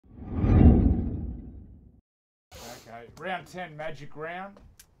round 10 magic round.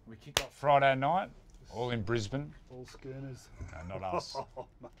 We kick off Friday night, all in Brisbane. All schooners. No, not us. Oh,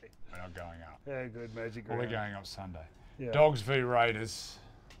 mate. We're not going up. How good magic Well, round. we're going up Sunday. Yeah. Dogs v Raiders.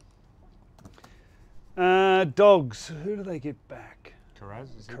 Dogs. Who do they get back?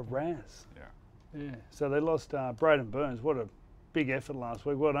 Carraz, is it? Carraz. Yeah. Yeah. So they lost Braden Burns. What a big effort last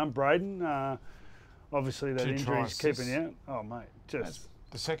week. Well done, Braden. Obviously that 2 injury's tries. keeping you out. Oh, mate. Just.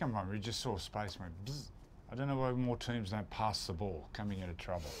 The second one, we just saw space went bzz. I don't know why more teams don't pass the ball, coming into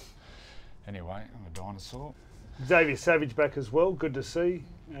trouble. Anyway, I'm a dinosaur. Xavier Savage back as well. Good to see.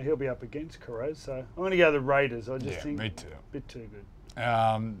 He'll be up against Carraz. So I'm going to go the Raiders. I just think me too. A bit too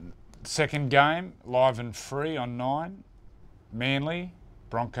good. Second game, live and free on 9. Manly,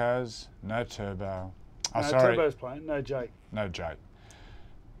 Broncos, no Turbo. Oh, No, sorry. Turbo's playing. No Jake. No Jake.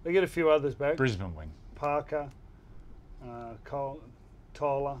 They get a few others back. Brisbane win. Parker, Cole,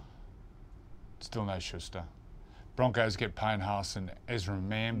 Tyler. Still no Schuster. Broncos get Payne Haas and Ezra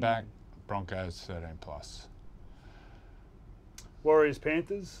Mann back. Broncos 13 plus. Warriors,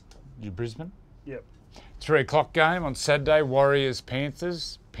 Panthers. You Brisbane? Yep. 3 o'clock game on Saturday, Warriors,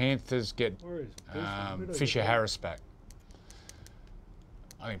 Panthers. Panthers get Warriors, Brisbane. Fisher Harris back.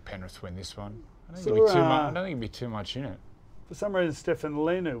 I think Penrith win this one. I don't So, think it'll be too much in it. For some reason, Stefan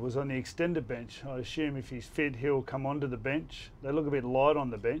Lenu was on the extended bench. I assume if he's fit, he'll come onto the bench. They look a bit light on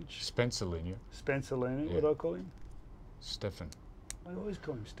the bench. Spencer Linu. Spencer Lenu, Yeah. what do I call him? Stefan. I always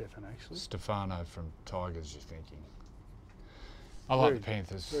call him Stefan, actually. Stefano from Tigers, you're thinking. I like the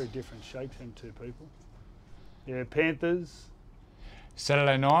Panthers. Very different shapes, them two people. Yeah, Panthers.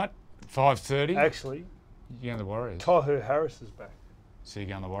 Saturday night, 5:30. Actually, You're going the Warriors. Tahu Harris is back. So you're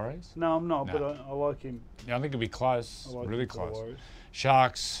going the Warriors? No, I'm not, No. but I like him. Yeah, I think it'll be close. I like Really him for the close. Warriors.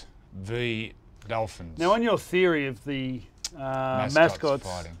 Sharks v Dolphins. Now, on your theory of the mascots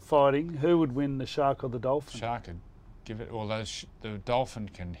fighting, who would win, the Shark or the Dolphin? Shark could give it, although the Dolphin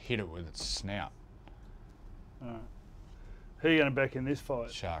can hit it with its snout. Right. Who are you going to back in this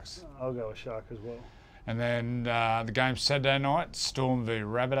fight? Sharks. I'll go with Shark as well. And then the game Saturday night, Storm v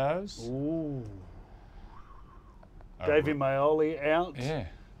Rabbitohs. Ooh. Davey Maioli out. Yeah.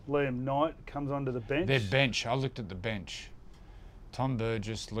 Liam Knight comes onto the bench. Their bench, I looked at the bench. Tom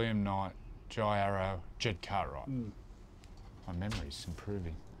Burgess, Liam Knight, Jai Arrow, Jed Cartwright. My memory's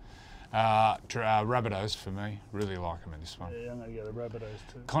improving. Rabbitohs for me, really like them in this one. Yeah, I'm going to go the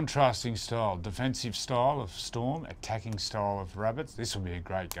Rabbitohs too. Contrasting style, defensive style of Storm, attacking style of Rabbits. This will be a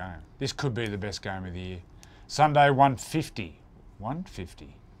great game. This could be the best game of the year. Sunday, 150.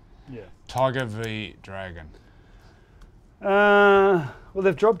 150. Yeah. Tiger v Dragon. Well,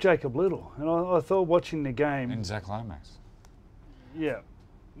 they've dropped Jacob Little, and I thought watching the game. And Zach Lomax. Yeah.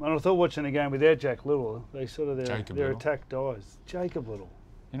 And I thought watching the game without Jack Little, they sort of their Little. attack dies. Jacob Little.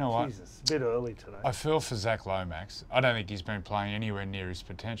 You know what? Jesus, a bit early today. I feel for Zach Lomax. I don't think he's been playing anywhere near his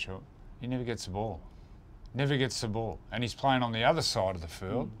potential. He never gets the ball. Never gets the ball. And he's playing on the other side of the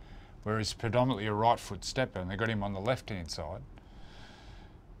field, where he's predominantly a right foot stepper, and they got him on the left-hand side.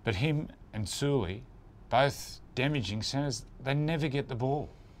 But him and Sully, both damaging centres, they never get the ball.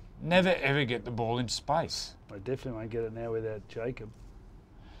 Never ever get the ball in space. I definitely won't get it now without Jacob.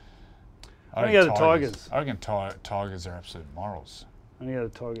 I think the Tigers. I reckon Tigers are absolute morals. I'm going to go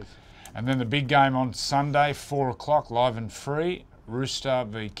the Tigers. And then the big game on Sunday, 4 o'clock, live and free, Rooster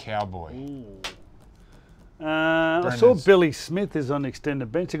v Cowboy. I saw Billy Smith is on the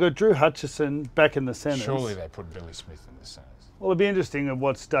extended bench. They got Drew Hutchison back in the centres. Surely they put Billy Smith in the centres. Well, it'd be interesting at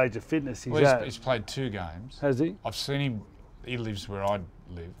what stage of fitness he's Well, at. he's played 2 games. Has he? I've seen him. He lives where I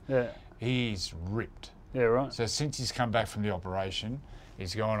live. Yeah. He's ripped. Yeah, right. So since he's come back from the operation,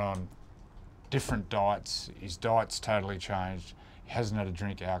 he's gone on different diets. His diet's totally changed. He hasn't had a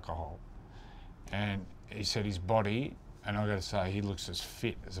drink alcohol. And he said his body, and I've got to say, he looks as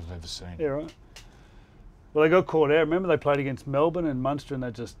fit as I've ever seen. Yeah, right. Well, they got caught out. Remember they played against Melbourne and Munster, and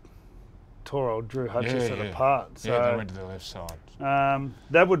they just tore old Drew Hutchison apart. So, yeah, they went to the left side.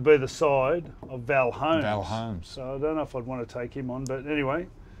 that would be the side of Val Holmes. Val Holmes. So I don't know if I'd want to take him on, but anyway,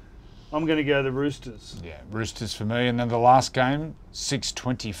 I'm going to go the Roosters. Yeah, Roosters for me. And then the last game,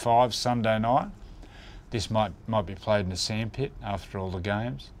 6:25 Sunday night. This might be played in a sandpit after all the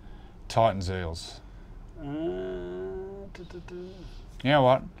games. Titans Eels. You know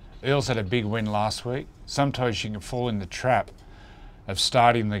what? Eels had a big win last week. Sometimes you can fall in the trap of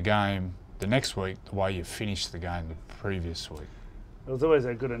starting the game the next week the way you finished the game the previous week. There's always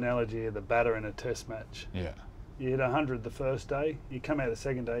a good analogy of the batter in a test match. Yeah. You hit 100 the first day, you come out the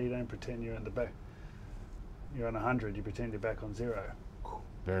second day, you don't pretend you're in the back. You're on 100, you pretend you're back on 0.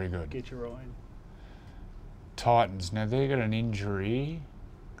 Very good. Get your eye in. Titans, now they've got an injury.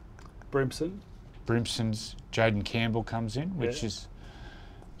 Brimson. Brimson's Jaden Campbell comes in, which is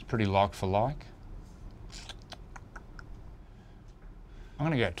pretty like for like. I'm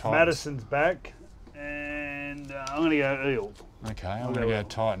going to go Titans. Madison's back, and I'm going to go Eels. Okay, I'm going to go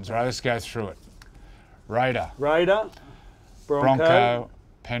Titans. Right, let's go through it. Raider, Bronco,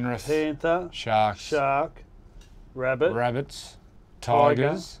 Penrith, Panther, Sharks, Shark, Rabbits,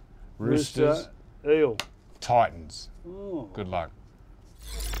 Tigers, Roosters, Rooster, Eel. Titans. Oh. Good luck.